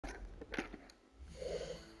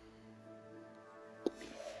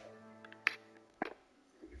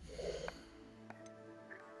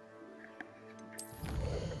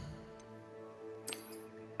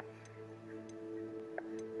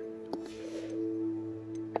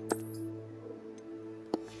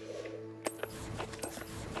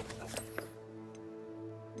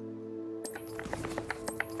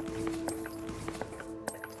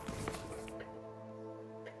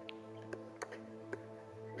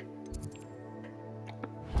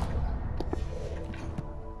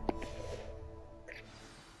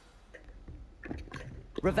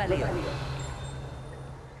Revelio.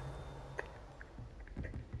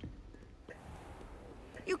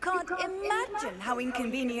 You can't imagine how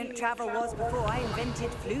inconvenient travel was before I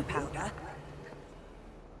invented flu powder.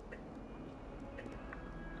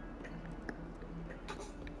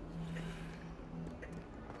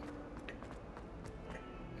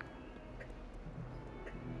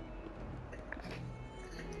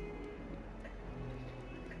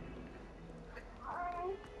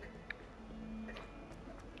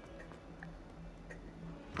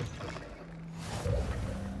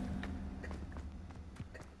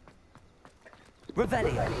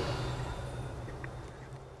 Revelio.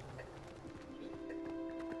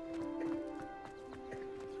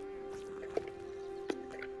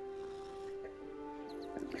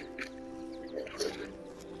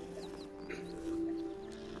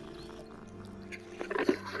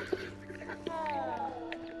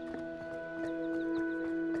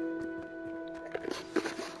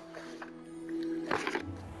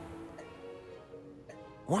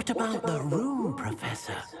 What about the room,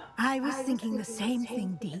 Professor? I was thinking the same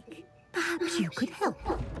thing, Deke. Perhaps you could help.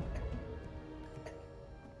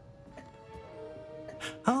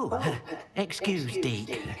 Oh, excuse,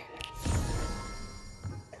 Deke.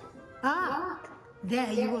 Ah,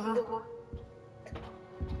 there you are.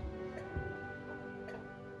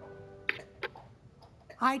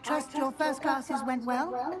 I trust your first classes went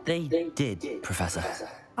well? They did, Professor.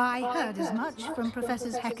 I heard as much from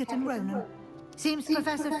Professors Hecat and Ronan. Seems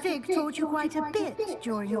Professor Fig taught you quite a bit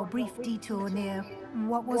during your brief detour near...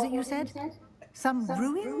 what was it you said? Some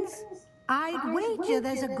ruins? I'd wager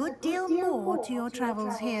there's a good deal more to your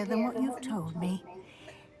travels here than what you've told me.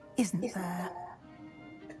 Isn't there?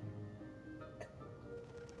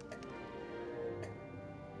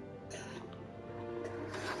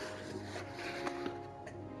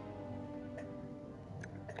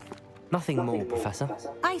 Nothing more, Professor.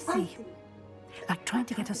 I see. Like trying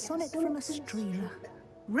to get a sonnet from a streamer.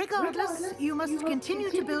 Regardless, you must continue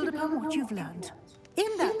to build upon what you've learned. In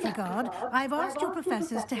that regard, I've asked your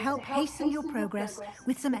professors to help hasten your progress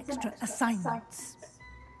with some extra assignments.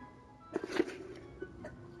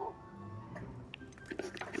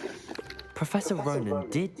 Professor Ronan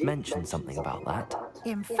did mention something about that.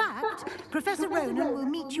 In fact, Professor Ronan will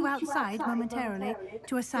meet you outside momentarily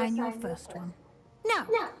to assign your first one. Now,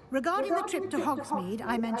 regarding the trip to Hogsmead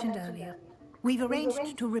I mentioned earlier, we've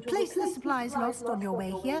arranged to replace the supplies lost on your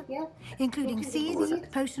way here, including seeds,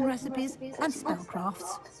 potion recipes, and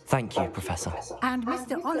spellcrafts. Thank you, Professor. And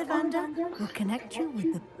Mr. Ollivander will connect you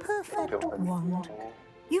with the perfect wand.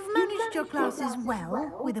 You've managed your classes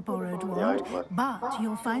well with a borrowed wand, but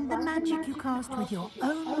you'll find the magic you cast with your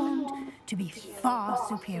own wand to be far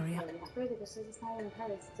superior.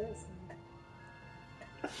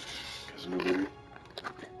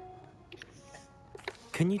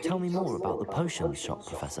 Can you tell me more about the potions shop,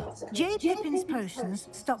 Professor? J. Pippin's Potions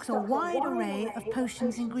stocks a wide array of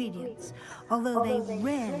potions ingredients, although they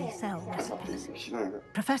rarely sell recipes.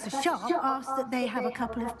 Professor Sharp asked that they have a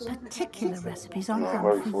couple of particular recipes on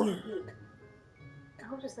hand for you. I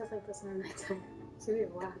hope she says like this in that time. She be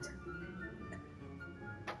loud.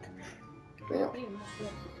 Damn.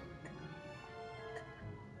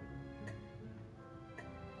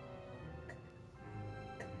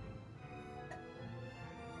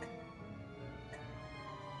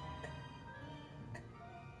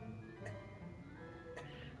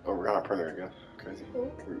 Oh, Rihanna printer again. Crazy.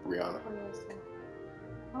 Who? Rihanna.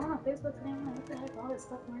 Oh, Facebook's name. What the heck? All this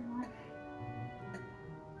stuff going on.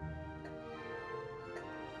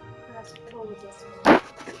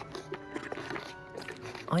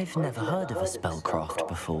 I've never heard of a spellcraft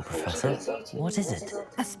before, Professor. What is it?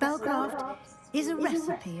 A spellcraft is a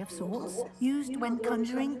recipe of sorts used when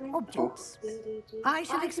conjuring objects. I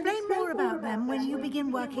shall explain more about them when you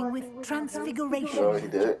begin working with transfiguration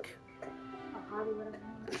magic.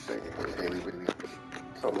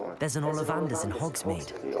 There's an Ollivanders in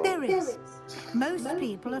Hogsmead. There is. Most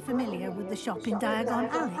people are familiar with the shop in Diagon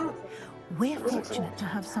Alley. We're fortunate to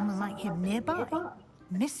have someone like him nearby.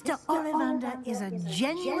 Mr. Ollivander is a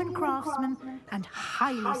genuine craftsman and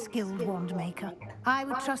highly skilled wand maker. I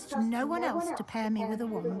would trust no one else to pair me with a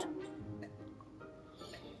wand.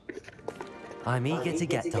 I'm eager to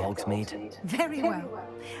get to Hogsmead. Very well.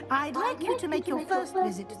 I'd like you to make your first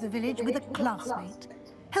visit to the village with a classmate.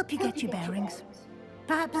 Help you get your bearings.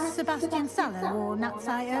 Perhaps Sebastian Saller or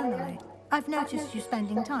Natsai Onai. I've noticed you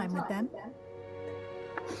spending time with them.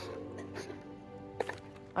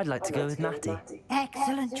 I'd like to go with Natty.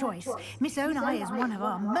 Excellent choice. Miss Onai is one of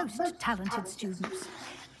our most talented students.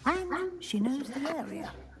 And she knows the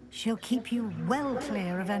area. She'll keep you well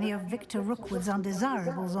clear of any of Victor Rookwood's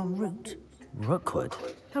undesirables en route. Rookwood?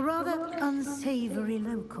 A rather unsavory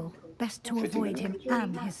local. Best to avoid him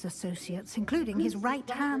and his associates, including his right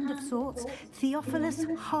hand of sorts, Theophilus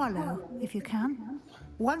Harlow, if you can.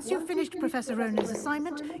 Once you've finished Professor Ronan's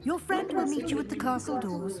assignment, your friend will meet you at the castle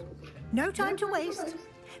doors. No time to waste.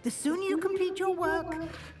 The sooner you complete your work,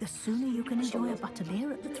 the sooner you can enjoy a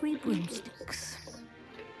butterbeer at the Three Broomsticks.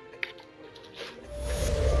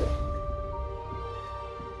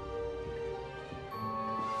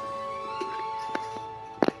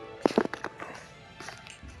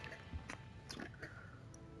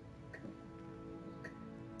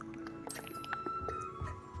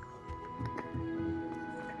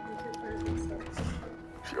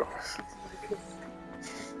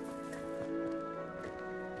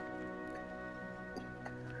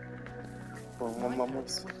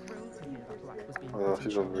 Oh,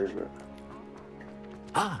 she's on the movement.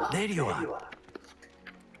 Ah, there you are.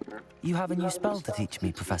 You have a new spell to teach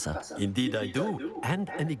me, Professor. Indeed I do, and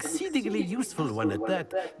an exceedingly useful one at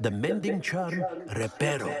that. The mending charm,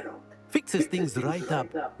 Reparo. Fixes things right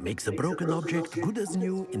up, makes a broken object good as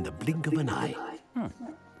new in the blink of an eye.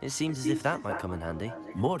 It seems as if that might come in handy.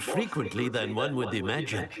 More frequently than one would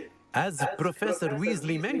imagine. As Professor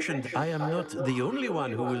Weasley mentioned, I am not the only one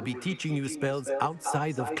who will be teaching you spells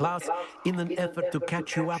outside of class in an effort to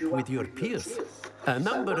catch you up with your peers. A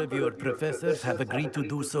number of your professors have agreed to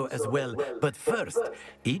do so as well, but first,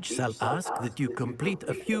 each shall ask that you complete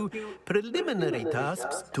a few preliminary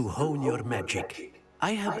tasks to hone your magic.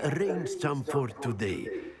 I have arranged some for today.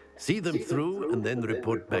 See them through and then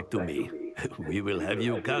report back to me. We will have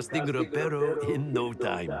you casting Reparo in no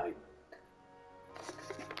time.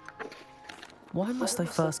 Why must I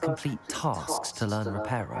first complete tasks to learn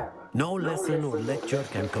Reparo? No lesson or lecture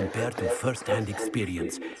can compare to first-hand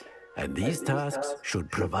experience, and these tasks should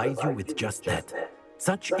provide you with just that.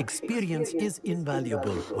 Such experience is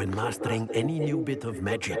invaluable when mastering any new bit of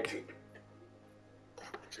magic.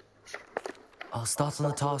 I'll start on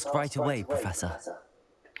the task right away, Professor.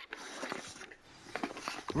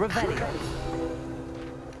 Revelio.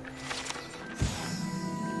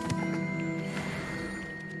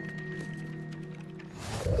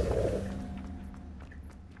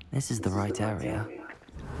 This is the right area.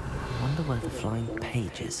 I wonder where the flying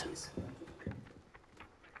page is.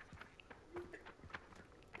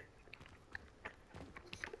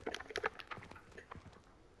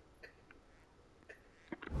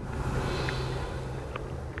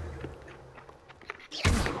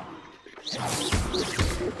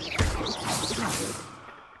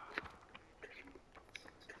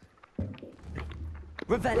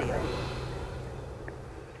 Revelio.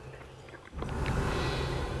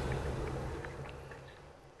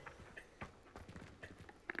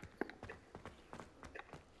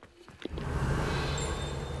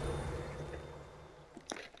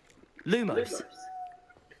 Lumos.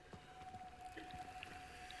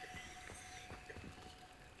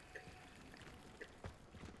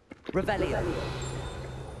 Revelio.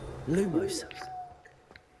 Lumos.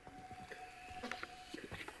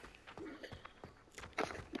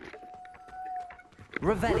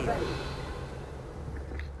 Revelio.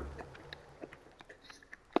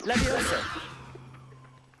 Leviosa.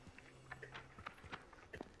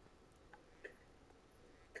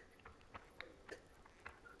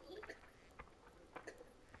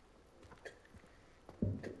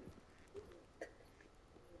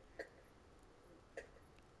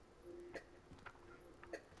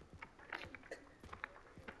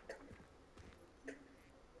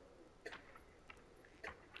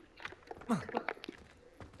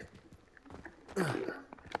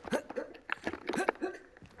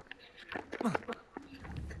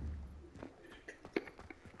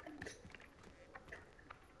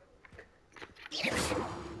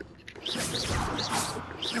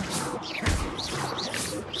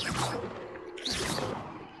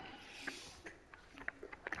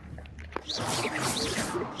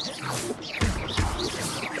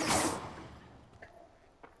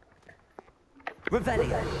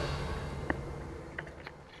 Revelio.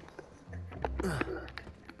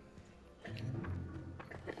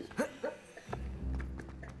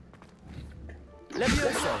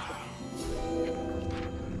 Leviosa.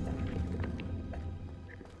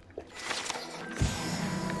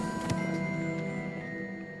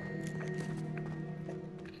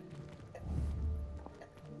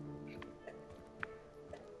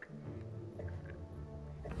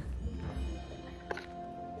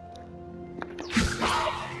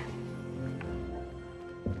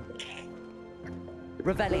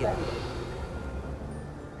 Revelio.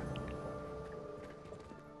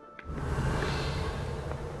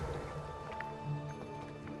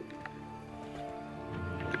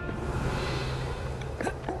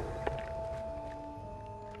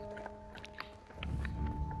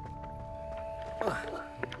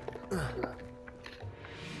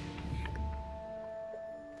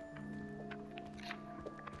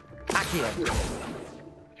 Accio.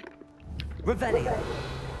 Revelio.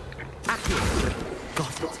 Accio.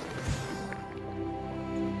 Got it.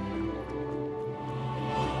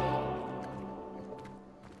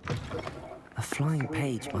 A flying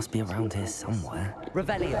page must be around here somewhere.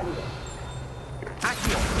 Revelio.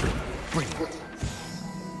 Accio. Brilliant.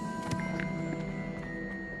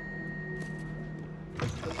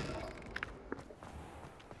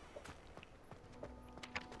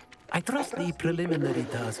 I trust the preliminary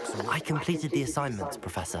tasks. I completed the assignments,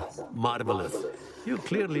 Professor. Marvelous. You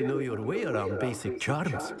clearly know your way around basic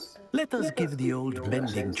charms. Let us give the old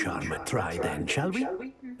mending charm a try then, shall we?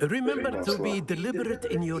 Remember to be deliberate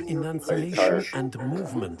in your enunciation and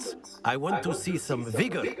movements. I want to see some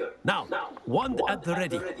vigor. Now, wand at the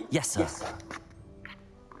ready. Yes, sir.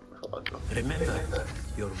 Remember,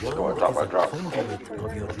 your wand is a conduit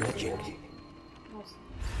of your magic.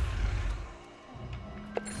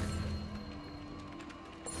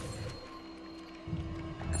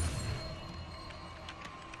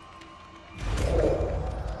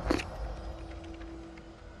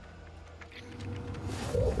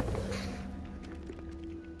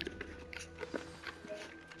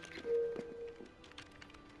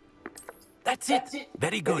 That's it.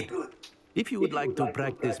 Very good. If you would like to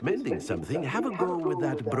practice mending something, have a go with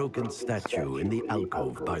that broken statue in the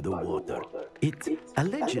alcove by the water. It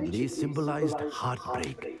allegedly symbolized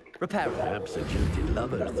heartbreak. Repair it. Perhaps a guilty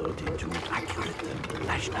lover thought it too accurate and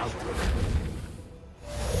lashed out.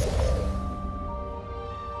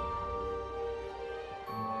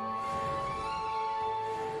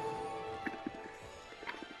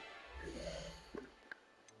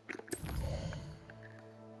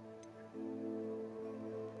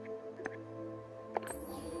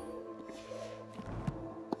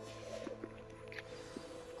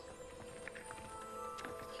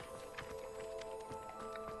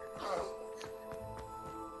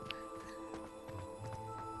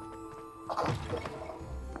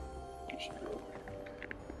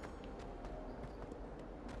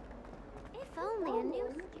 If only a new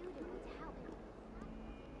student would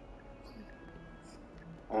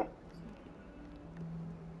help.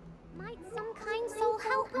 Might some kind soul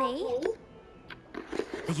help me?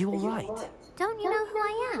 Are you all right? Don't you know who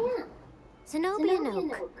I am? Zenobia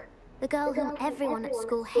Noak, the girl whom everyone at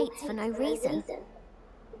school hates for no reason.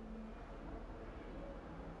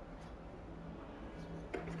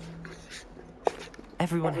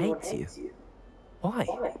 Everyone hates you. Why?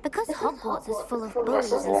 Because Hogwarts is full of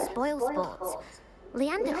bullies and spoil sports.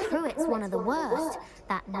 Leander Pruitt's one of the worst,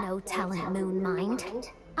 that no-talent moon mind.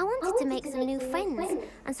 I wanted to make some new friends,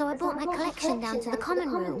 and so I brought my collection down to the common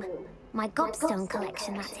room. My gobstone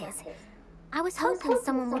collection, that is. I was hoping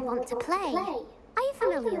someone would want to play. Are you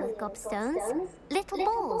familiar with gobstones? Little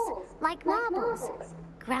balls, like marbles.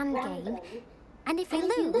 Grand game. And if you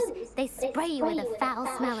lose, they spray you with a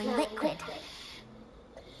foul-smelling liquid.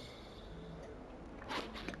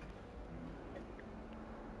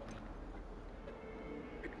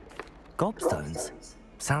 Gobstones?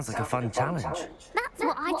 Sounds like a fun challenge. That's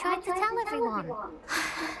what I tried to tell everyone.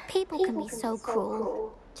 People can be so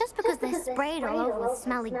cruel. Just because they're sprayed all over with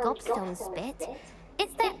smelly gobstone spit,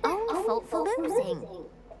 it's their own fault for losing.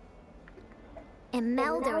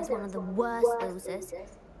 Imelda is one of the worst losers.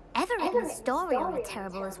 Everett and Astoria are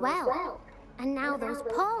terrible as well. And now those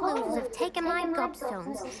poor losers have taken my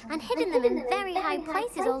gobstones and hidden them in very high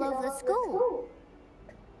places all over the school.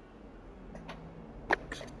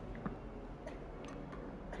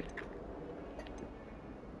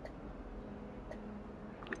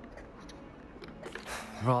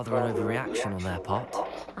 Rather an overreaction on their part.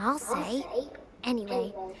 I'll say.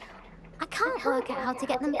 Anyway, I can't work out how to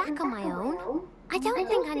get them back on my own. I don't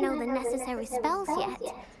think I know the necessary spells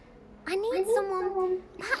yet. I need someone,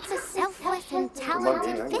 perhaps a selfless and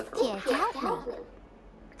talented fifth year to help me.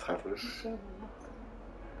 Selfless.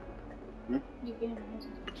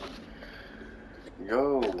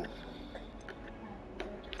 Go.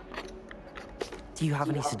 Do you have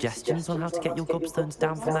any suggestions on how to get your gobstones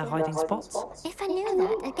down from their hiding spots? If I knew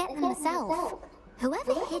that, I'd get them myself.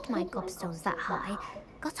 Whoever hid my gobstones that high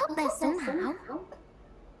got up there somehow.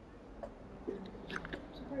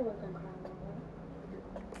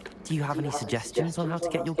 Do you have any suggestions on how to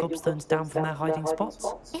get your gobstones down from their hiding spots?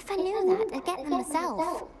 If I knew that, I'd get them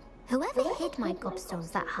myself. Whoever hid my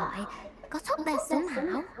gobstones that high got up there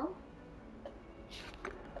somehow.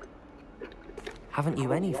 Haven't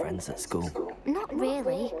you any friends at school? Not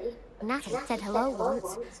really. Natty said hello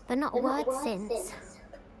once, but not a word since.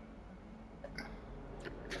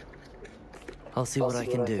 I'll see what I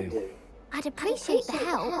can do. I'd appreciate the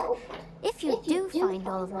help. If you do find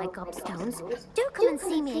all of my gobstones, do come and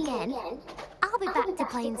see me again. I'll I'll be back to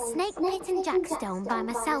playing Snake Pit and Jackstone by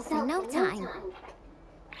myself in no time.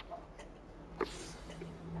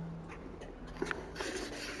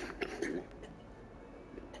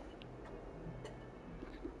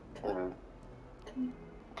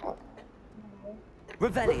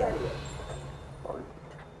 Revelio.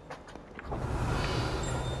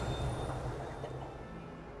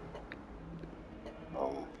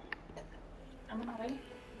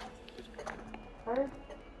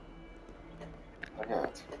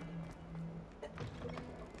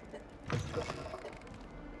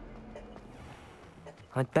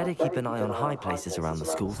 I'd better keep an eye on high places around the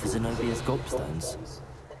school for Zenobia's gobstones.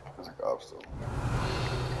 There's a gobstone.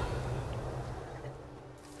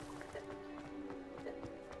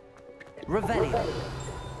 Revelio.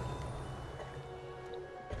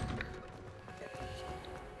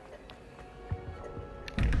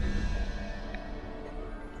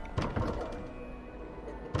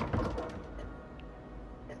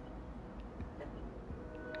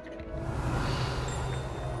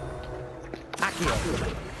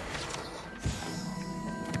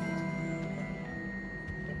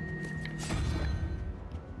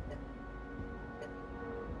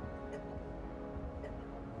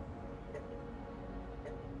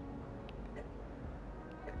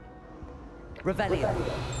 Revelio.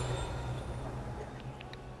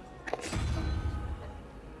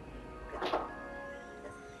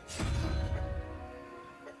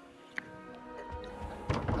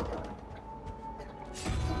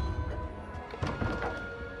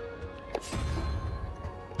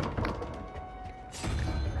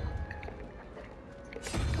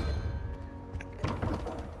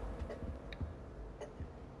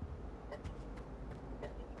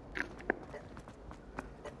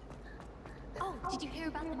 Did you hear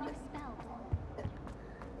about the new spell?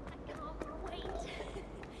 I can't wait.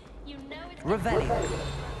 You know it's Revelio.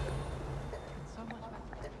 so much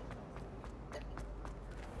better.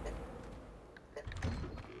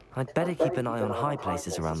 I'd better keep an eye on high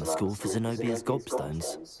places around the school for Zenobia's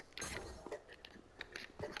gobstones.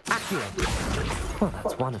 Accio! Well,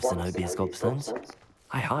 that's one of Zenobia's gobstones.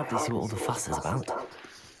 I hardly see what all the fuss is about.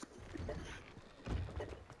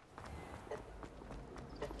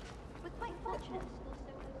 We're quite fortunate.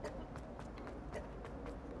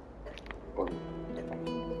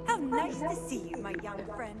 How nice to see you, my young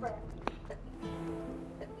friend.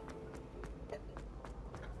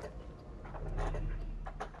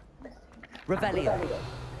 Revelio.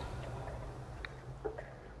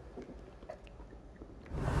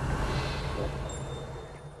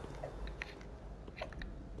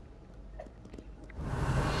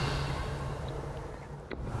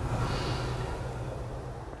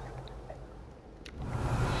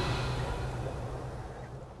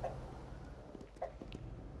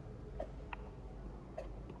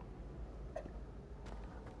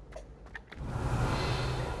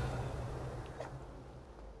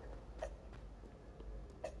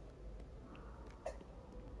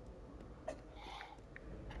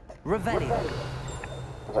 Revelio.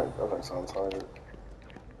 I think sound tired.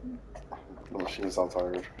 The machine sounds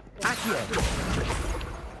tired. Accio.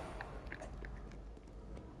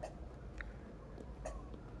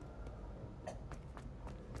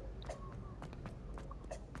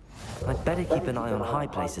 I'd better keep an eye on high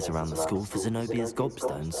places around the school for Zenobia's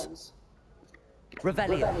gobstones.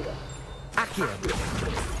 Revelio. Accio.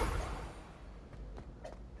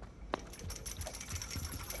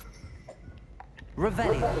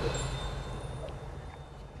 Revelio.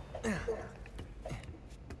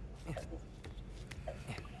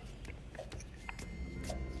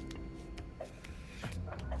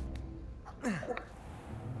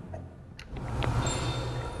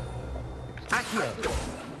 Accio.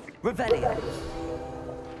 Revelio.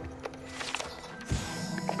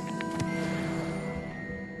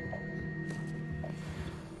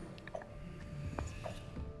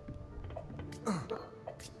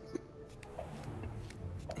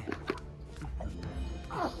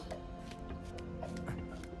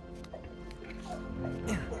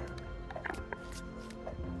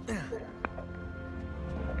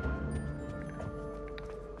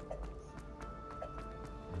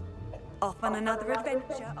 Off on another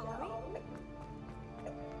adventure, are we?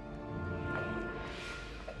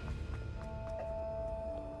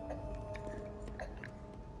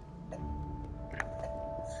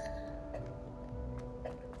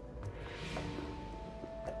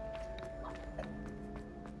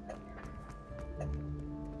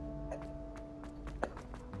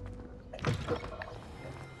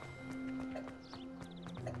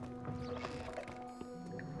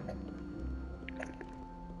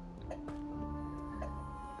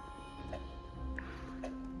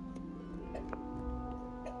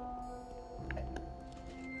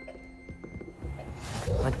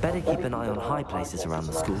 better keep an eye on high places around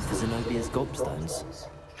the school for Zenobia's gobstones.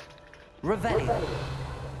 Revelio.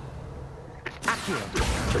 Accio.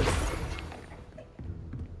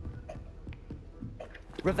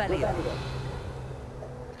 Revelio.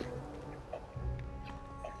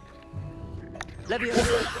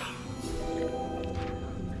 Leviosa.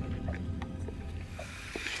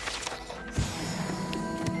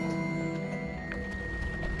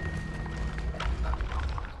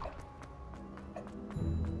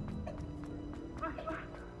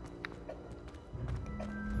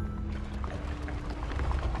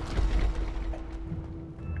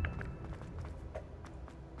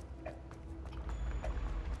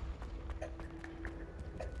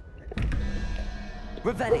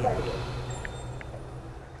 Revelio.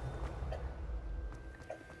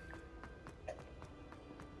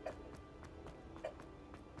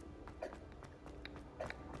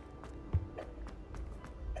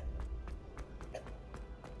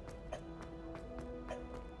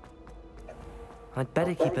 I'd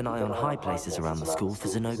better keep an eye on high places around the school for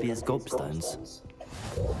Zenobia's gobstones.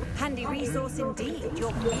 Handy resource indeed,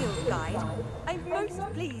 your field guide. I'm most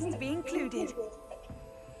pleased to be included.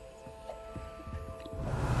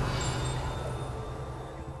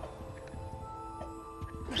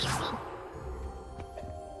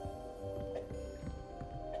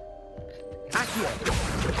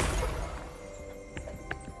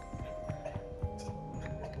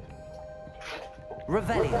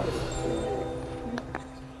 Revelio.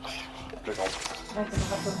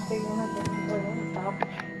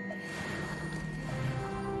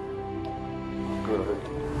 Good.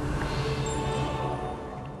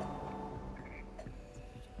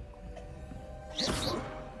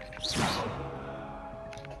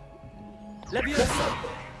 Leviosa.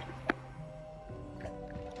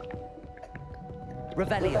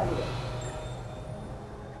 Revelio.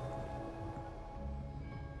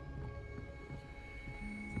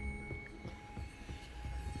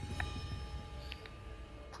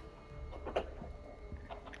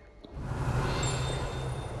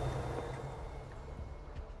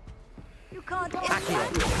 You can't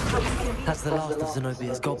Accio. That's the last of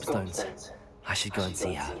Zenobia's gobstones. I should go and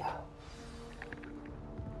see her.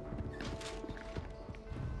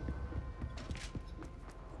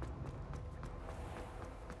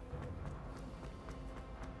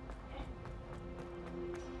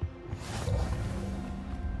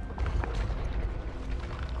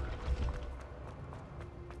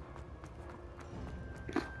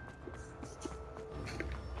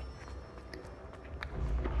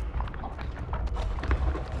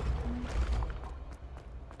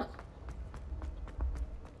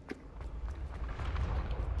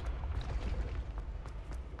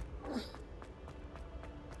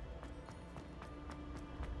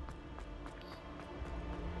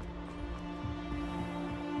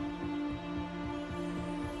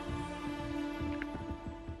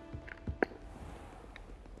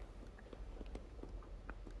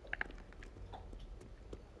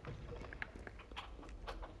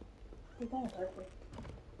 I'm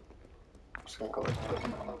just gonna collect it.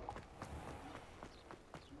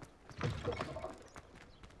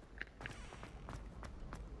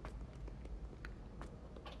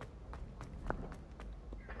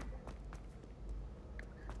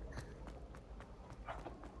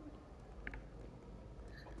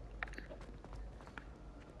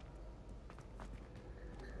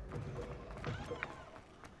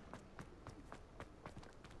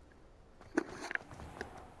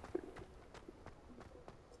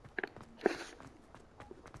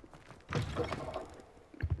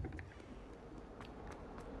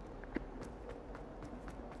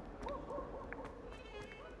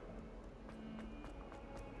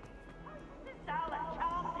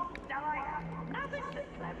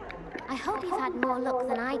 I hope you've had more luck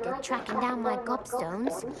than I did tracking down my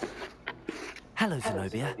gobstones. Hello,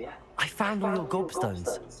 Zenobia. I found all your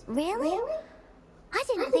gobstones. Really? I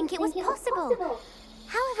didn't think it was possible.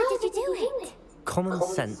 However did you do it? Common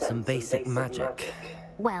sense and basic magic.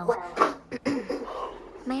 Well,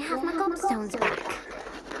 may I have my gobstones back?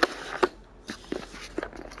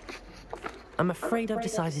 I'm afraid I've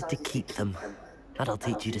decided to keep them. That'll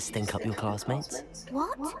teach you to stink up your classmates.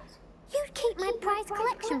 What? You'd keep my prized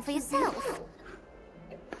collection for yourself?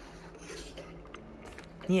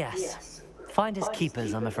 Yes. Finders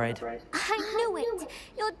keepers, I'm afraid. I knew it!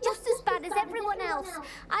 You're just as bad as everyone else.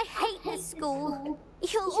 I hate this school.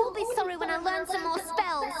 You'll all be sorry when I learn some more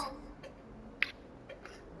spells.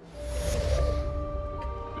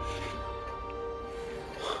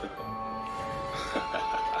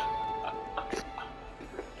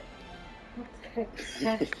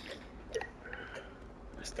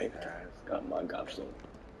 This thing has got my gobstone.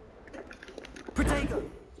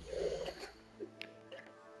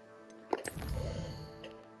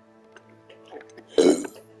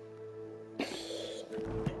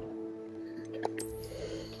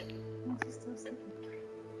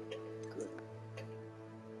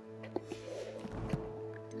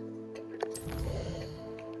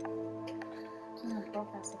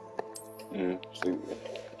 Sleep.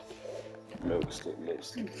 Milk stick,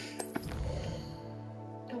 lipstick.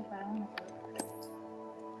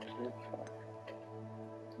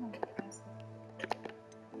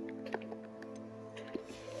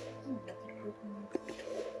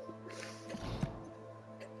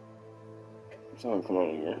 Someone come on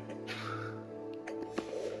here.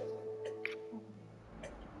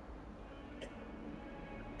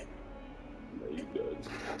 No, you good.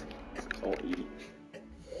 Can't eat.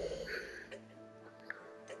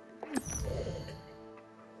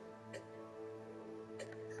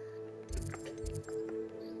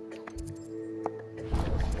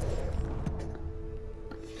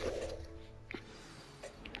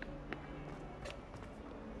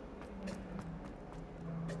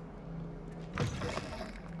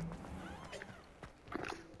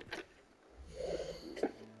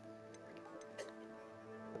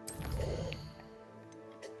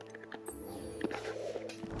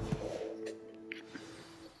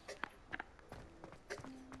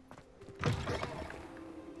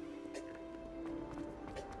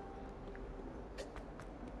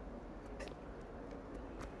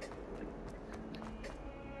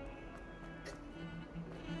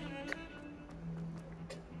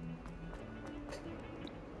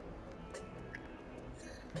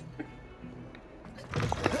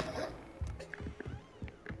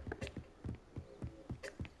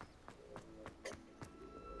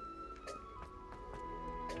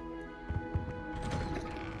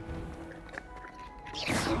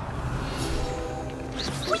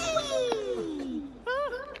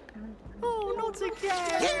 Oh, not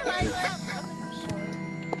again!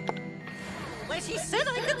 Where she said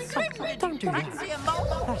I could swim. Don't do that. Fancy a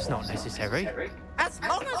mole? That's not necessary. As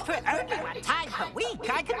long as for only 1 time per week,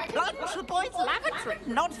 I can plunge the boys' lavatory,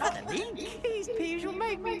 not for the leak. These peas will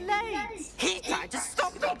make me late. He tried to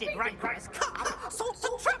stop me, did right for his cup, sought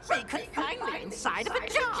to trap me, confined me inside of a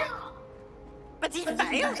jar. But he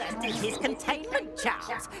failed, as did his containment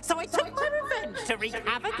charms, so I took my revenge to wreak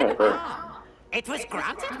havoc and harm. It was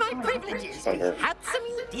granted my privileges, handsome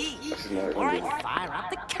indeed, or I'd fire up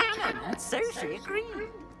the cannon, and so she agreed.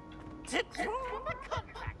 To draw up a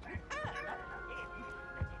contract with her,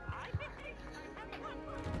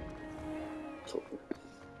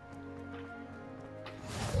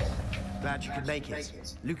 Glad you could make it.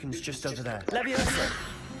 Lucan's just over there. Leviosa!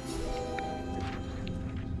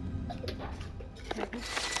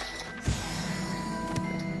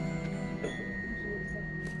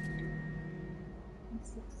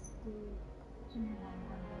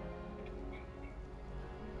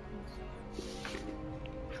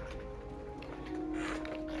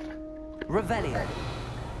 Revelio.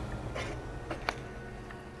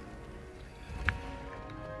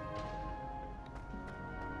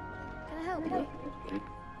 Can I help you?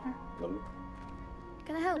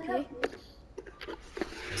 Can I help you?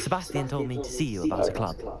 Sebastian told me to see you about a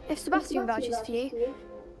club. If Sebastian vouches for you,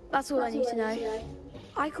 that's all I need to know.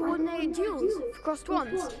 I coordinate duels for crossed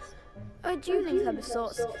wands. A dueling club of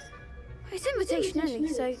sorts. It's invitation only,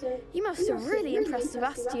 so you must have really impressed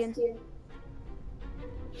Sebastian.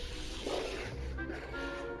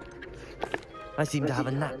 I seem to have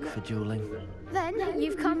a knack for dueling. Then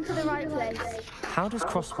you've come to the right place. How does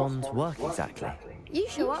cross wands work exactly? You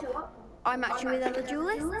show up, I match you with other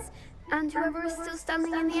duelists, and whoever is still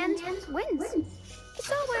standing in the end wins. It's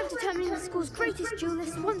our way of determining the school's greatest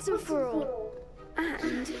duelist once and for all.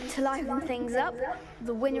 And to liven things up,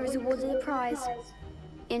 the winner is awarded a prize.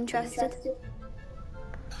 Interested?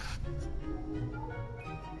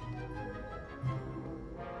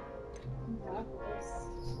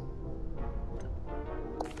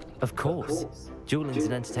 Of course. Dueling's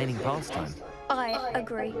an entertaining pastime. I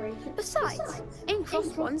agree. Besides, in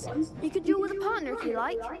crossed wands, you could duel with a partner if you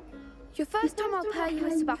like. Your first time I'll pair you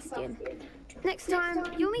with Sebastian. Next time,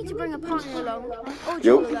 you'll need to bring a partner along, or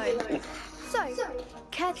duel alone. So,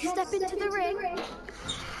 care to step into the ring?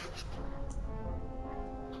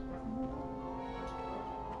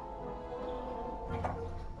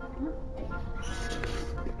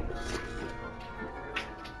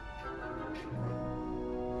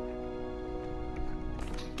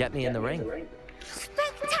 Get me in the ring.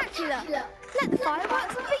 Spectacular! Let the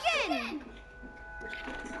fireworks begin!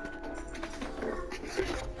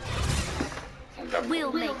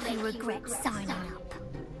 We'll make you regret signing up.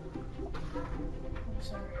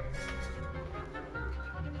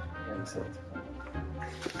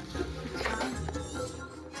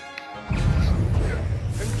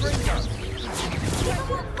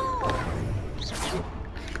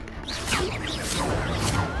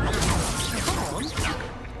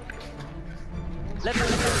 Let me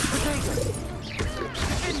potato.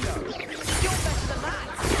 You're better than that.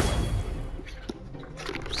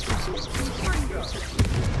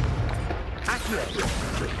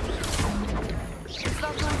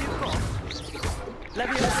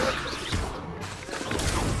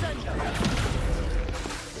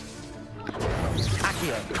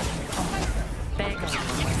 Accio. Bego.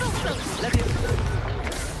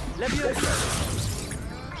 Levioso.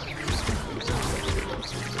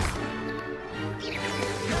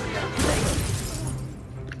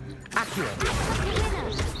 Accio.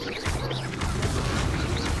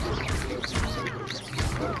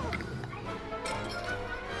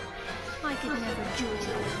 I could never duel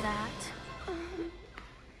with that.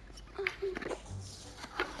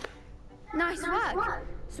 Nice work.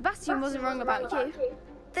 Sebastian wasn't wrong about you.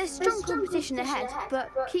 There's strong competition ahead, but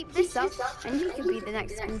keep this up and you could be the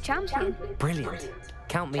next school champion. Brilliant.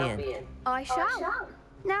 Count me in. I shall.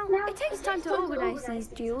 Now, it takes time to organise these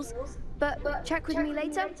duels, but check with me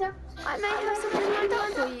later. I may have something lined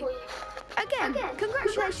up for you. Again,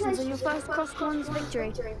 congratulations on your first cross-corners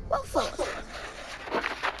victory. Well fought.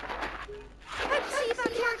 Hope to see you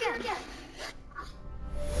back here again.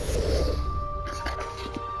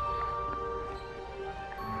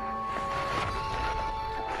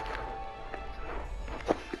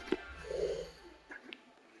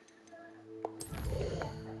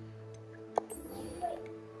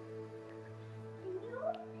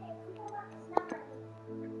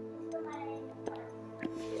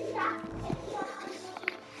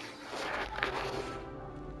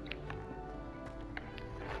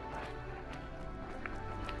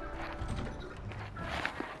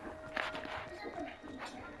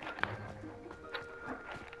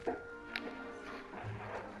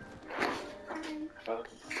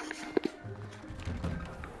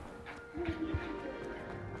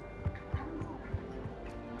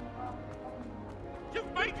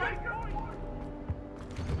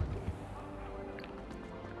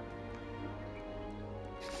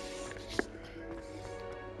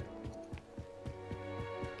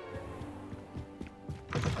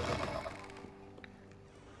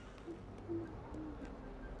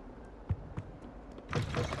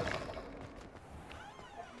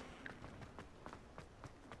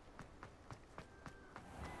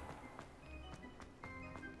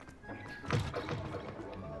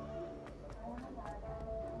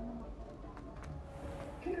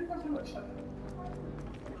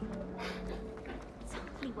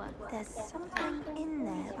 There's something in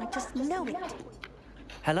there. I just know it.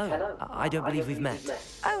 Hello. I don't believe we've met.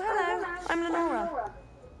 Oh, hello. I'm Lenora.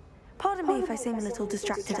 Pardon me if I seem a little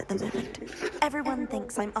distracted at the moment. Everyone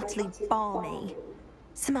thinks I'm utterly balmy.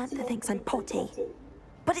 Samantha thinks I'm potty.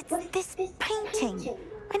 But it's this painting.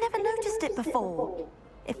 I never noticed it before.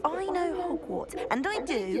 If I know Hogwarts, and I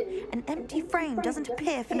do, an empty frame doesn't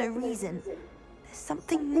appear for no reason. There's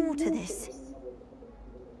something more to this.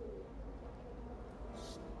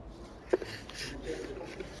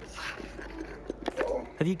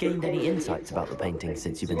 Have you gained any insights about the painting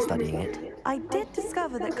since you've been studying it? I did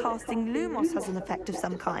discover that casting Lumos has an effect of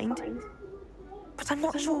some kind, but I'm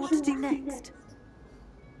not sure what to do next.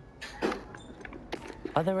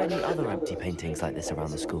 Are there any other empty paintings like this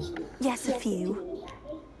around the school? Yes, a few.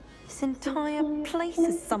 This entire place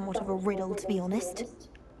is somewhat of a riddle, to be honest.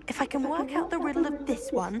 If I can work out the riddle of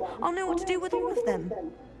this one, I'll know what to do with all of them.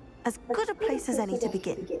 As good a place as any to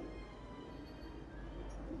begin.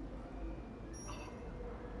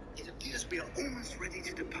 It appears we are almost ready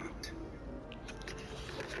to depart.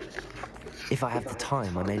 If I have the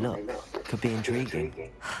time, I may look. Could be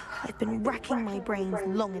intriguing. I've been racking my brains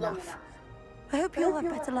long enough. I hope you'll have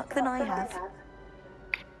better luck than I have.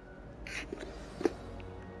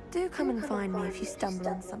 Do come and find me if you stumble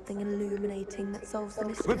on something illuminating that solves the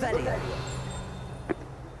mystery. Revelio!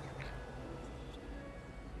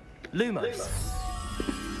 Lumos!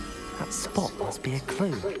 That spot must be a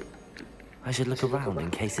clue. I should look around in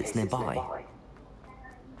case it's nearby.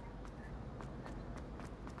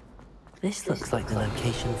 This looks like the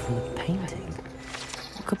location from the painting.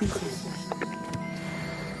 What could be this?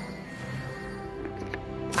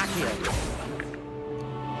 Accio!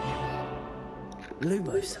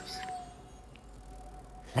 Lumos.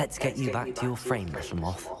 Let's get you back to your frame, little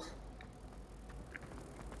moth.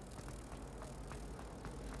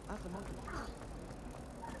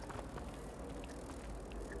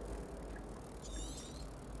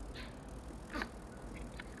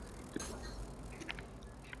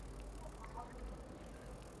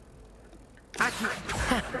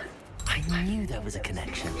 I knew there was a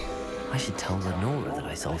connection. I should tell Lenora that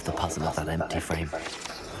I solved the puzzle of that empty frame.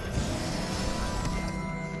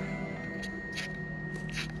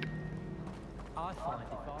 I find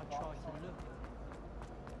if I try to look.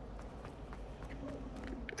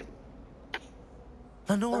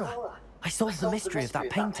 Lenora, I solved the mystery of that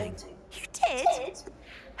painting. You did?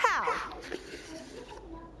 How?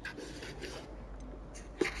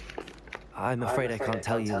 I'm afraid I can't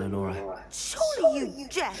tell you, Lenora. Surely you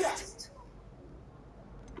jest.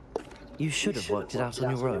 You should have worked it out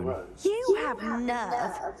on your own. You have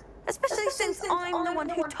nerve. Especially since I'm the one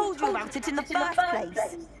who told you about it in the first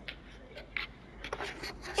place.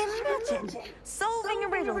 Imagine solving a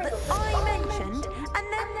riddle that I mentioned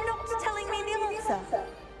and then not telling me the answer.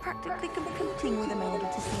 Practically competing with Imelda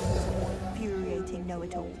to see who's a more infuriating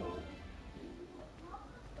know-it-all.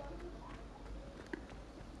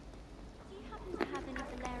 Do you happen to have any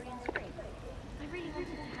valerian spring? I really wanted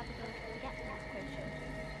to have a go to get this potion.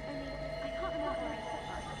 Only, I can't remember where I put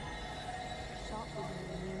mine. The shop was in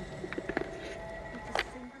the New It's as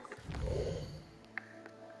simple as...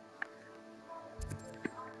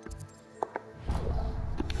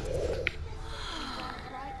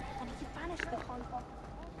 Right, and if you banish the con...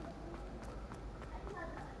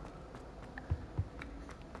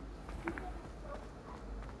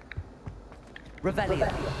 Revelio.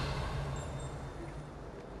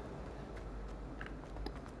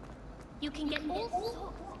 You can get all sorts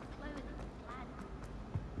of clothing.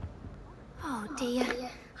 Oh dear,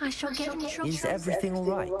 I shall get in trouble. Is everything all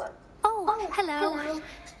right? Oh, hello.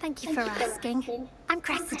 Thank you for asking. I'm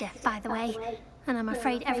Cressida, by the way, and I'm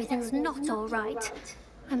afraid everything's not all right.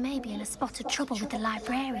 I may be in a spot of trouble with the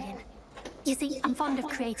librarian. You see, I'm fond of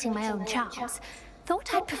creating my own charms.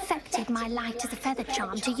 Thought I'd perfected my light as a feather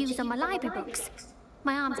charm to use on my library books.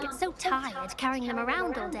 My arms get so tired carrying them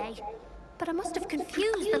around all day. But I must have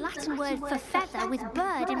confused the Latin word for feather with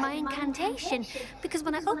bird in my incantation, because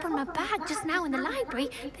when I opened my bag just now in the library,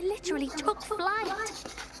 they literally took flight.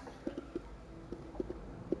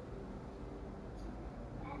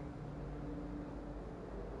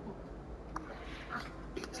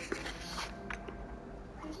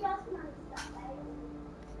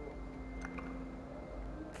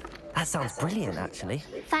 That sounds brilliant, actually.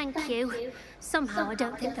 Thank you. Somehow I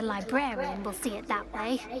don't think the librarian will see it that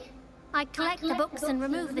way. I collect the books and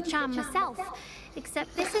remove the charm myself,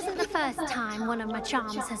 except this isn't the first time one of my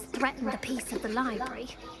charms has threatened the peace of the library.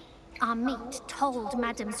 Our meet told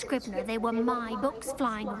Madame Scribner they were my books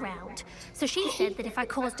flying around, so she said that if I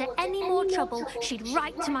caused her any more trouble, she'd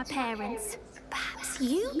write to my parents. Perhaps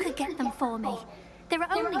you could get them for me. There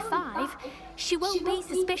are only 5. She won't be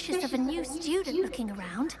suspicious of a new student looking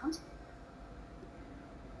around.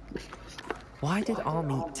 Why did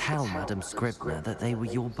Army tell Madame Scribner that they were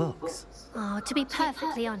your books? Oh, to be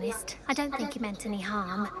perfectly honest, I don't think he meant any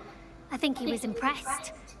harm. I think he was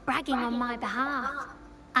impressed, bragging on my behalf.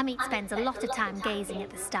 Amit spends a lot of time gazing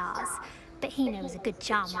at the stars, but he knows a good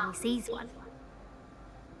charm when he sees one.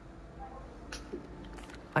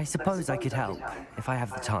 I suppose I could help, if I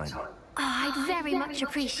have the time. Oh, I'd very much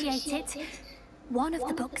appreciate it. One of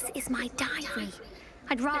the books is my diary.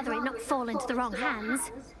 I'd rather it not fall into the wrong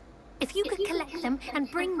hands. If you could collect them and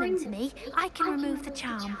bring them to me, I can remove the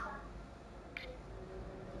charm.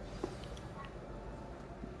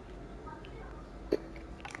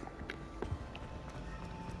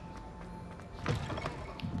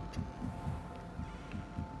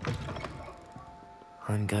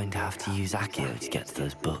 I'm going to have to use Accio to get to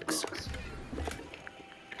those books.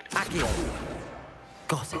 Accio!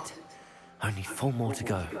 Got it. Only 4 more to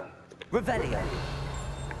go. Revelio!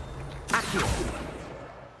 Accio!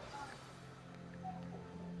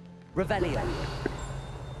 Revelio!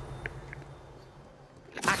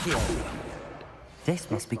 Accio! This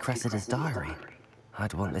must be Cressida's diary.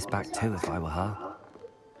 I'd want this back too if I were her.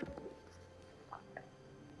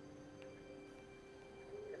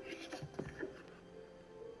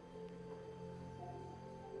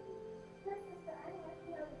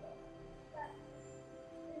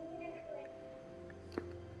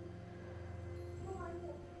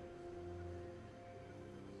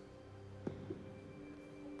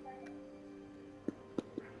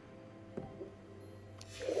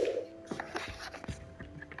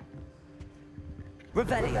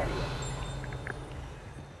 Revelio!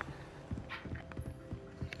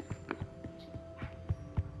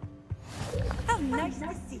 How nice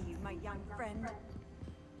to see you, my young friend.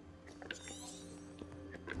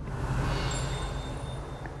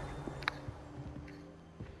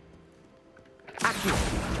 Accio!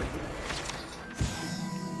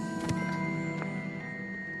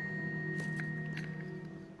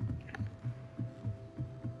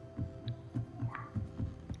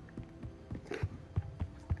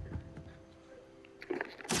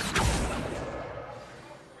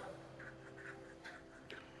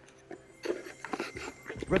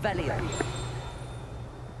 Revelio!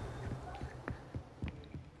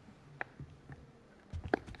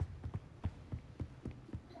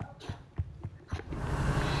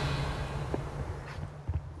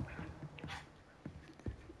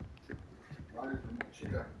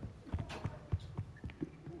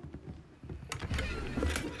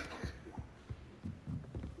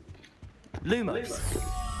 Lumos.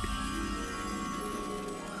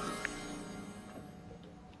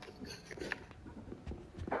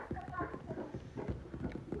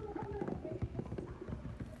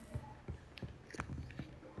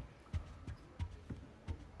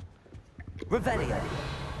 Revelio.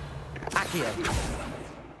 Accio.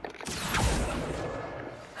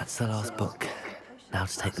 That's the last book. Now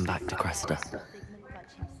to take them back to Cressida.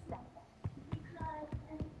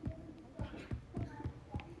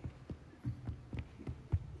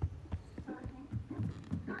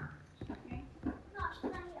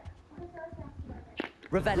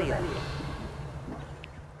 Revelio.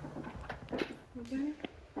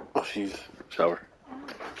 Oh, she's shower.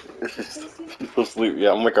 She's supposed to sleep. Yeah,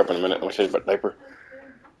 I'll wake her up in a minute. I'm gonna change my diaper.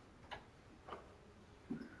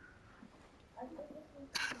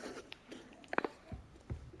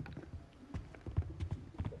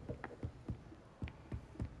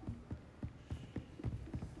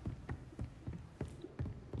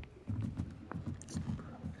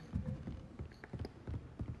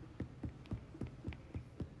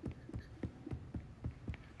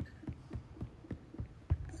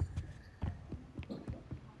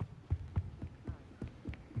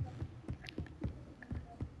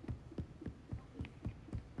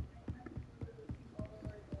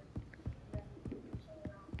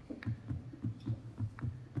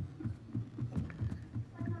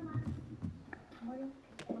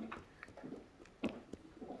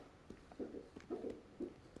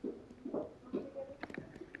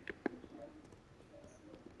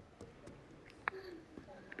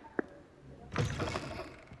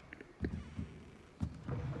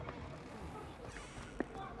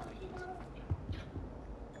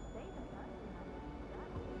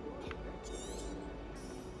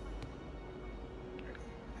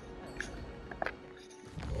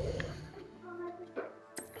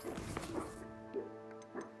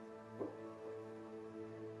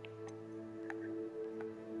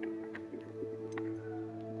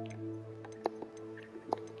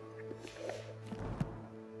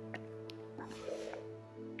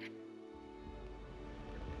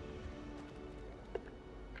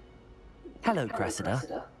 Hello,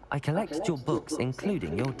 Cressida. I collected your books,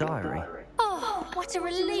 including your diary. Oh, what a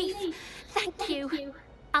relief. Thank you.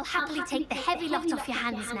 I'll happily take the heavy lot off your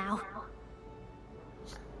hands now.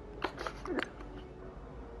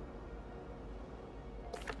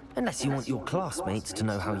 Unless you want your classmates to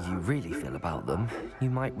know how you really feel about them, you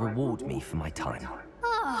might reward me for my time.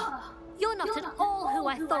 Oh, you're not at all who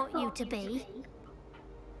I thought you to be.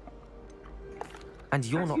 And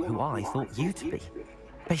you're not who I thought you to be.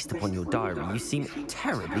 Based upon your diary, you seem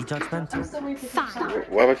terribly judgmental. Fine.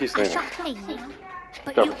 Why would you say I shall that? pay you.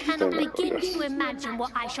 But Stop you it, cannot stand up, begin yes. to imagine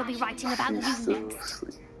what I shall be writing about you She's so next.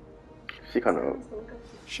 asleep. She kind of.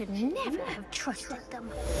 Should never have trusted them.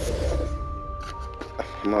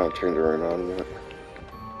 I'm not changing her right now in a minute.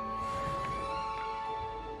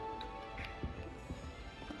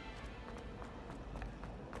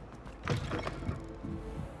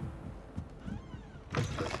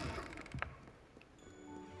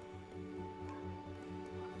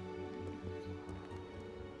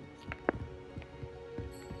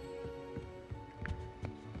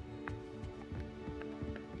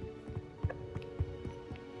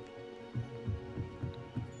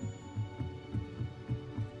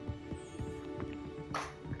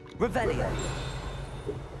 Revelio.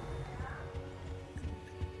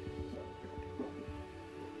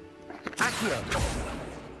 Accio.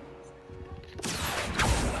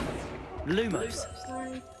 Lumos.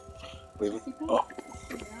 Oh.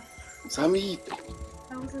 Sammy.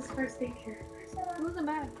 That was his first daycare. It wasn't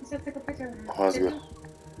bad. He said take a picture of her. Oh, that's good.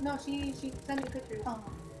 No, she sent me pictures. Oh.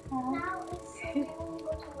 Now it's saying go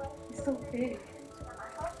to work. He's so big.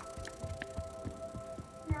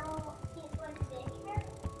 Now he's going to daycare.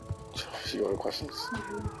 She got questions?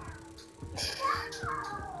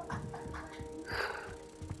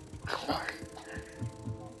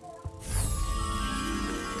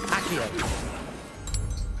 Accio.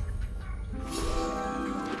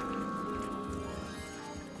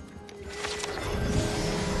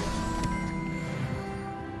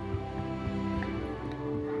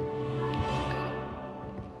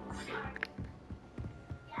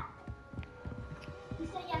 You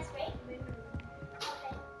said yes, right?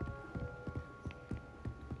 Okay.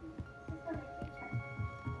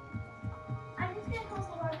 I'm just gonna close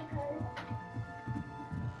the door because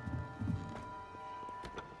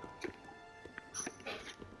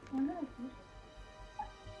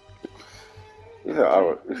You said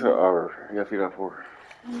hour. You said hour. You got 4.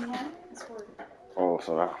 Yeah, it's 4. Oh,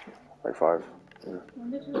 so now like 5. Yeah.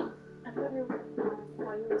 When did you? I thought you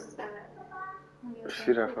while you was at.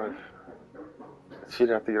 She at 5. She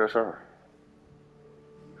didn't have to get a shower.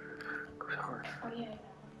 Go shower. Oh, yeah.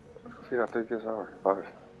 She didn't have to get a shower.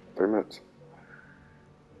 3 minutes.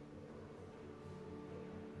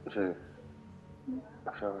 Shower.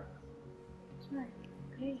 It's not.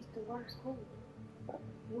 Hey, the water's cold.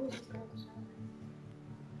 You always go to the shower.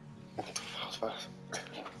 That was fast.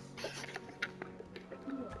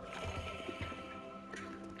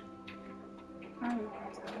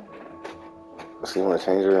 So you want to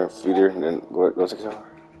change her and feed her and then go take a shower?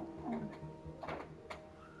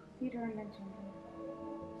 Feed her and then change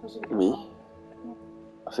her. Me?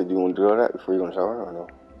 I said, do you want to do all that before you go in the shower or no?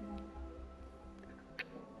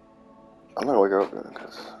 I'm gonna wake her up then,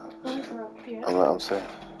 because I'm safe.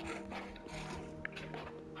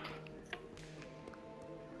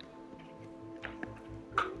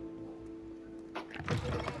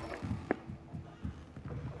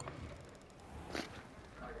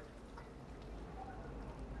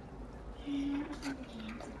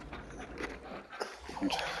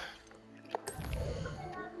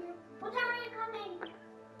 What time are you coming?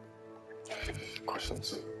 Questions?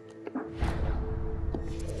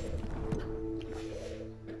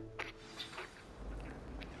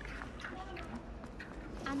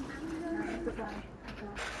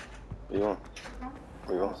 Where you going?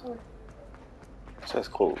 Where you going? It says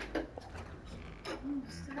cold.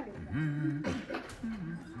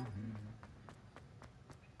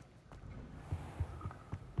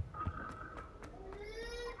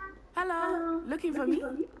 Hello, looking for me?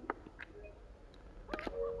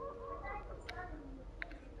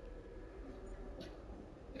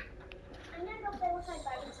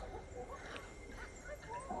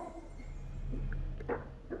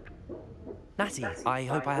 Natty, I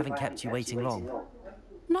hope I haven't kept you waiting long.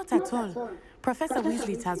 Not at all. Professor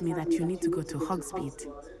Weasley tells me that you need to go to Hogsmead.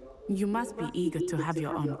 You must be eager to have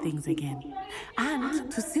your own things again.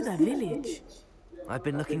 And to see the village. I've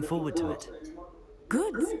been looking forward to it.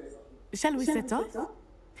 Good. Shall we set off?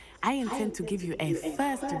 I intend to give you a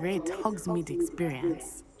first-rate Hogsmead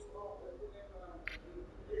experience.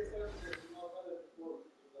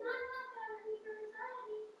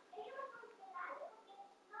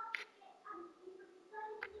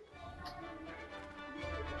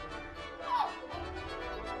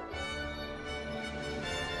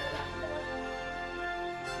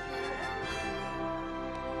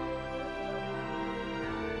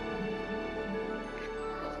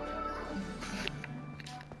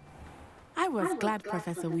 I was glad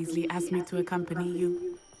Professor Weasley asked me to accompany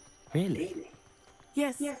you. Really?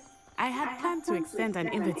 Yes, I had planned to extend an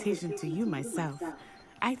invitation to you myself.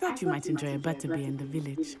 I thought you might enjoy a butterbeer in the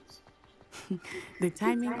village. The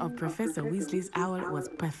timing of Professor Weasley's owl was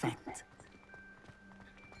perfect.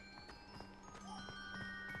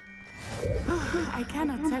 I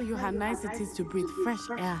cannot tell you how nice it is to breathe fresh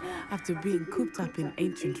air after being cooped up in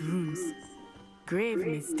ancient rooms. Grave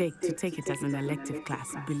mistake to take it as an elective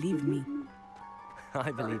class, believe me. I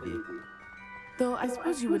believe you. Though I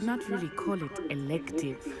suppose you would not really call it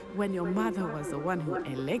elective when your mother was the one who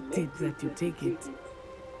elected that you take it.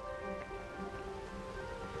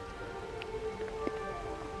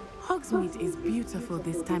 Hogsmeade is beautiful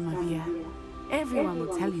this time of year. Everyone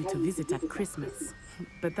will tell you to visit at Christmas.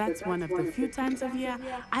 But that's one of the few times of year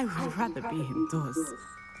I would rather be indoors.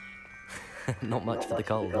 Not much for the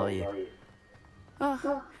cold, are you?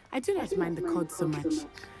 Oh, I do not mind the cold so much,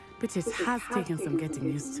 but it has taken some getting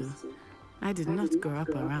used to. I did not grow up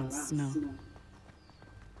around snow.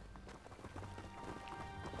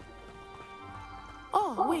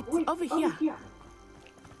 Oh, wait, over here.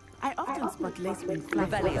 I often spot lacewing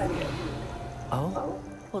flies. Oh?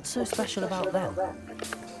 What's so special about them?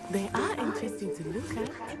 They are interesting to look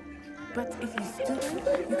at, but if you study,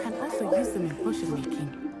 you can also use them in potion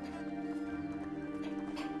making.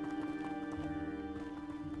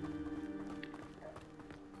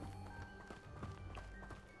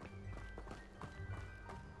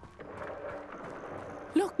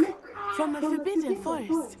 Look, from the Forbidden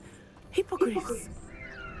Forest. Hippogriffs.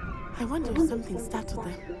 I wonder if something startled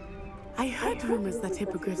them. I heard rumors that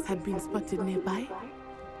hippogriffs had been spotted nearby.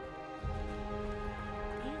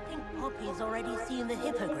 Do you think Poppy's already seen the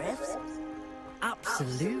hippogriffs?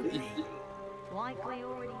 Absolutely. Like we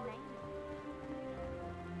already named.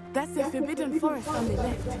 That's the Forbidden Forest on the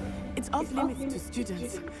left. It's off limits to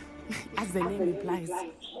students, as the name implies.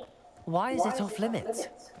 Why is it off limits?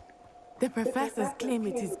 The professors claim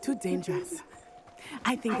it is too dangerous.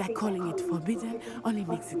 I think that calling it forbidden only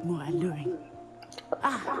makes it more alluring.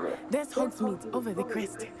 Ah, there's Hogsmead over the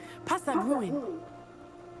crest. Past that ruin.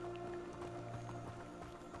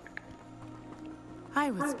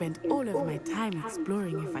 I would spend all of my time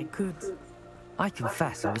exploring if I could. I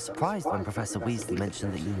confess I was surprised when Professor Weasley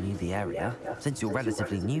mentioned that you knew the area, since you're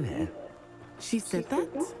relatively new here. She said that?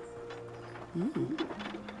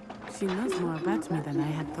 She knows more about me than I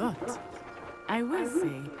had thought. I will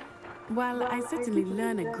say, while I certainly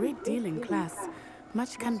learn a great deal in class,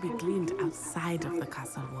 much can be gleaned outside of the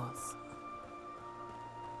castle walls.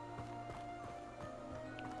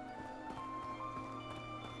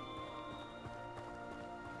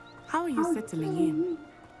 How are you settling in?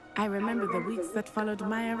 I remember the weeks that followed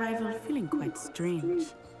my arrival feeling quite strange.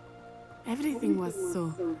 Everything was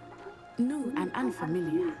so new and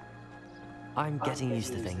unfamiliar. I'm getting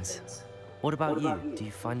used to things. What about you? Do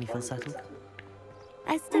you finally feel settled?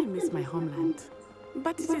 I still miss my homeland,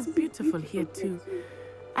 but it is beautiful here too.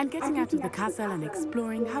 And getting out of the castle and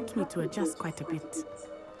exploring helped me to adjust quite a bit.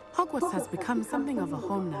 Hogwarts has become something of a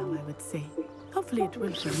home now, I would say. Hopefully it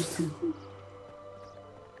will for you too.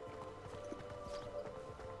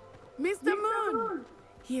 Mr. Moon!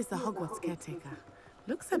 He is the Hogwarts caretaker.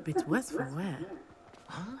 Looks a bit worse for wear.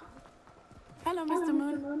 Huh? Hello, Mr.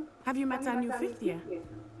 Moon. Have you met our new fifth year?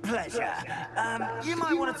 Pleasure. You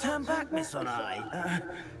might want to turn back, Miss On Eye.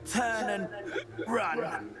 Turn and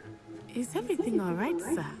run. Is everything all right,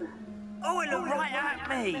 sir? Oh, it looked right at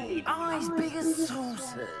me. Eyes big as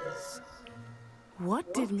saucers.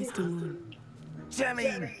 What did Mr. Moon?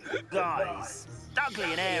 Jemmy, guys.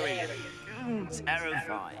 Ugly and airy.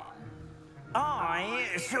 Terrifying. I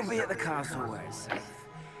shall be at the castle where it's safe.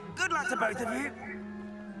 Good luck to both of you.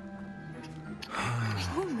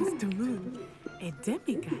 Oh, Mr. Moon, a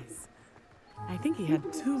demiguise. I think he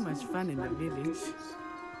had too much fun in the village.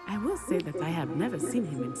 I will say that I have never seen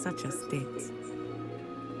him in such a state.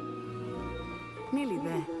 Nearly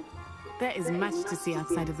there. There is much to see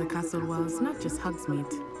outside of the castle walls, not just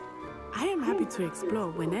Hogsmead. I am happy to explore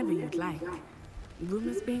whenever you'd like.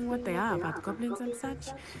 Rumors being what they are about goblins and such,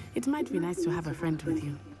 it might be nice to have a friend with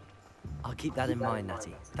you. I'll keep that in mind,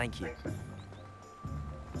 Natty. Thank you.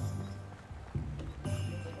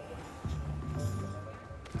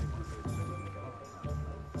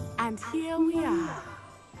 And here we are.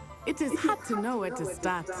 It is hard to know where to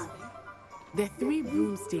start. The Three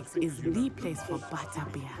Broomsticks is the place for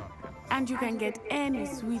butterbeer. And you can get any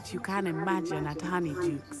sweet you can imagine at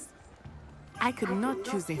Honeyduke's. I could not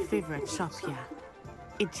choose a favorite shop here.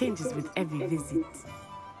 It changes with every visit.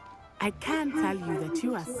 I can tell you that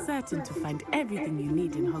you are certain to find everything you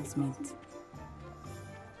need in Hogsmead.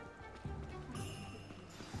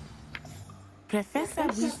 Professor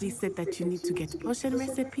Weasley said that you need to get potion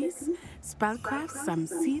recipes, spellcrafts, some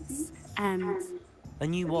seeds, and... a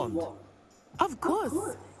new wand? Of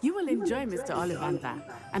course! You will enjoy Mr. Ollivander,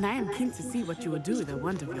 and I am keen to see what you will do with a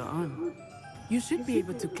wand of your own. You should be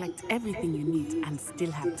able to collect everything you need and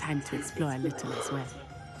still have time to explore a little as well.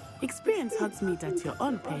 Experience Hogsmead at your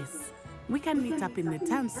own pace. We can meet up in the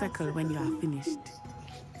town circle when you are finished.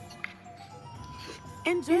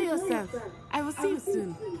 Enjoy yourself. I will see you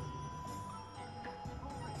soon.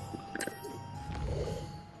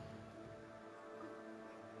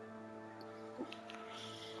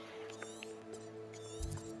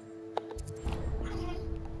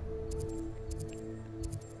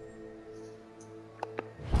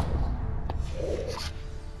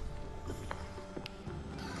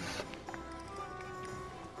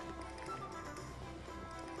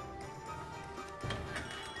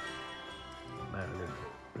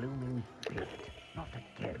 Blooming beard. Not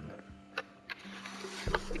again.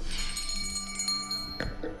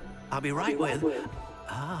 I'll be right with...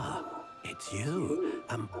 Ah, it's you.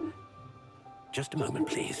 Just a moment,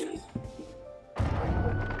 please.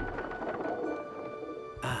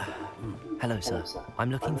 Hello, sir. I'm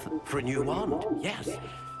looking for... For a new wand, yes.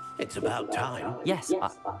 It's about time. Yes,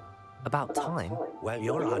 about time? Well,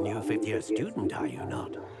 you're our new fifth-year student, are you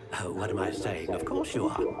not? Oh, what am I saying? Of course you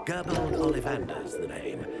are. Gerbold Ollivander's the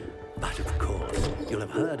name. But of course, you'll have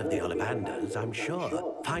heard of the Ollivanders, I'm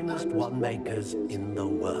sure. Finest wand makers in the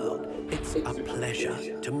world. It's a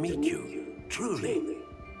pleasure to meet you, truly.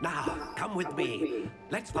 Now, come with me.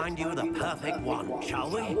 Let's find you the perfect wand, shall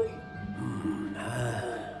we?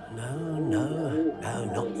 No,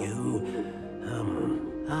 not you.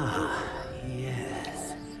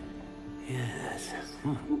 Yes.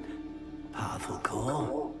 Powerful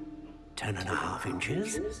core. 10.5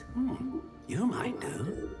 inches. You might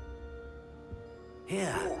do.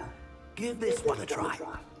 Here, give this one a try.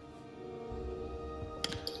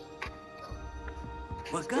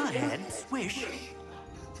 Well, go ahead, swish.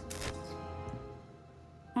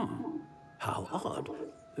 How odd.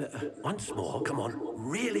 Once more, come on,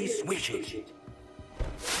 really swish it.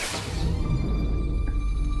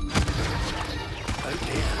 Oh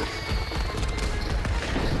dear.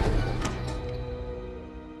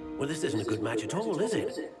 Well, this isn't a good match at all, is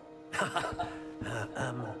it?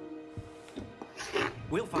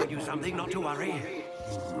 We'll find you something, not to worry.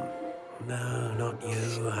 No, not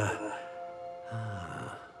you.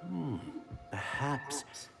 Perhaps...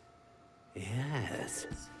 Yes.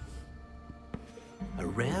 A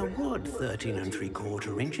rare wood, 13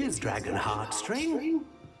 3/4 inches, dragon heartstring.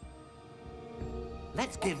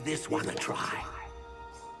 Let's give this one a try.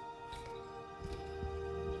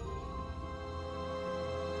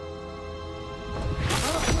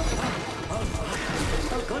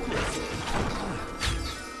 Oh, goodness.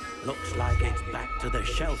 Looks like it's back to the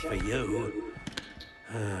shelf for you.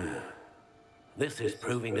 This is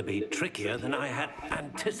proving to be trickier than I had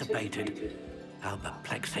anticipated. How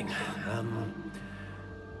perplexing.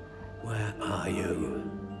 Where are you?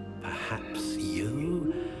 Perhaps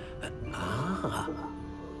you?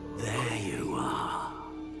 There you are.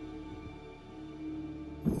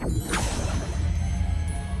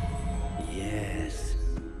 Yes,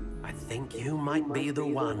 I think you might be the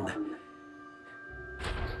one.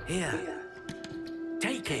 Here,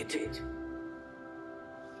 take it.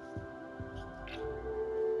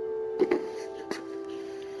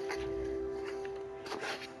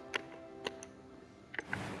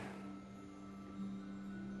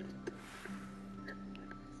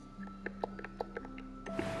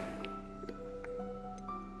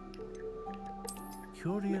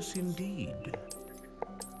 Curious indeed.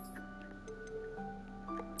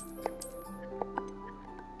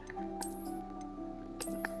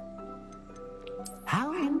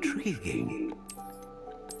 How intriguing.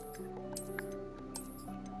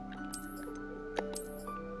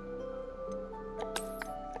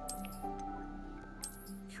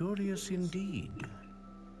 Curious indeed.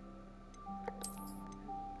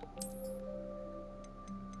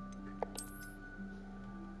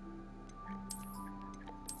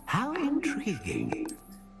 How intriguing.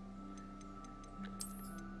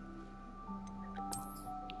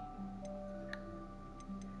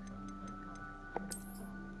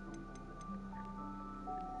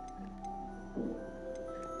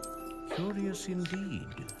 Curious indeed.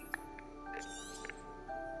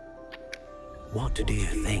 What do you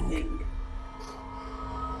think?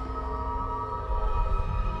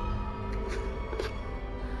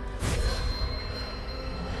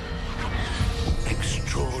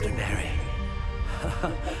 Extraordinary.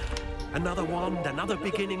 Another wand, another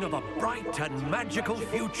beginning of a bright and magical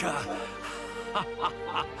future.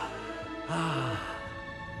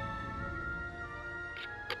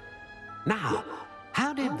 Now,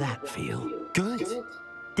 how did that feel? Good.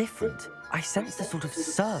 Different. I sensed a sort of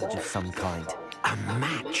surge of some kind. A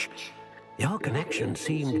match. Your connection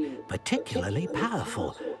seemed particularly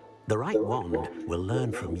powerful. The right wand will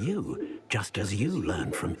learn from you, just as you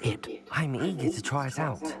learn from it. I'm eager to try it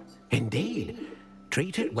out. Indeed.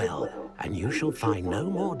 Treat it well, and you shall find no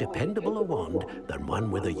more dependable a wand than one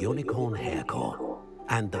with a unicorn hair core.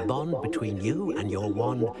 And the bond between you and your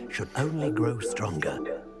wand should only grow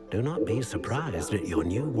stronger. Do not be surprised at your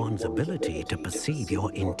new wand's ability to perceive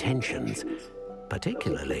your intentions,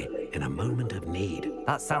 particularly in a moment of need.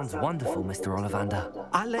 That sounds wonderful, Mr. Ollivander.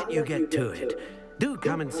 I'll let you get to it. Do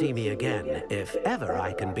come and see me again if ever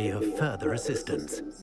I can be of further assistance.